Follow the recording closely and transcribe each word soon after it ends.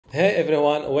Hey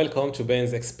everyone, welcome to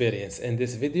Ben's Experience. In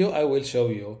this video, I will show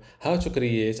you how to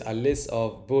create a list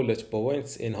of bullet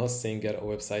points in Hostinger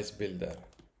Website Builder.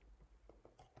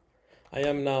 I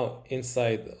am now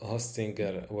inside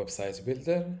Hostinger Website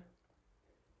Builder.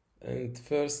 And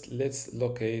first, let's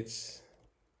edit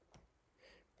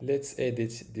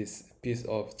this piece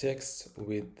of text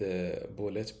with the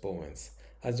bullet points.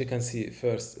 As you can see,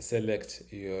 first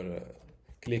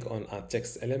click on a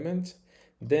text element,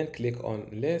 then click on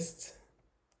list.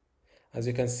 As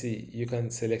you can see, you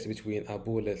can select between a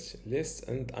bullet list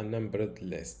and a numbered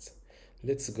list.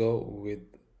 Let's go with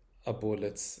a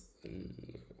bulleted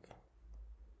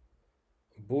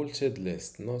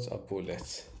list, not a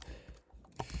bullet.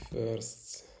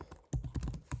 First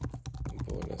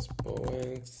bullet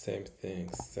point, same thing,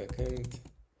 second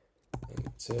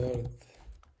and third.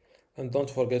 And don't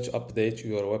forget to update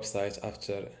your website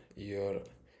after your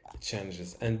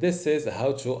changes. And this is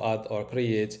how to add or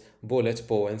create bullet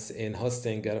points in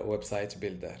Hostinger Website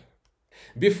Builder.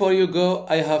 Before you go,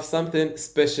 I have something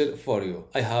special for you.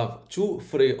 I have two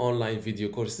free online video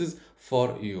courses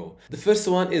for you. The first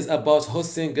one is about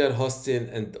Hostinger hosting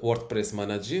and WordPress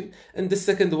managing, and the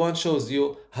second one shows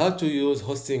you how to use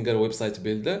Hostinger Website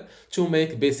Builder to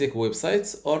make basic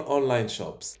websites or online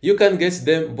shops. You can get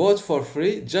them both for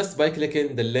free just by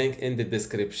clicking the link in the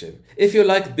description. If you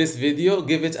like this video,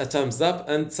 give it a thumbs up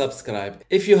and subscribe.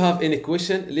 If you have any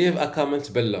question, leave a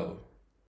comment below.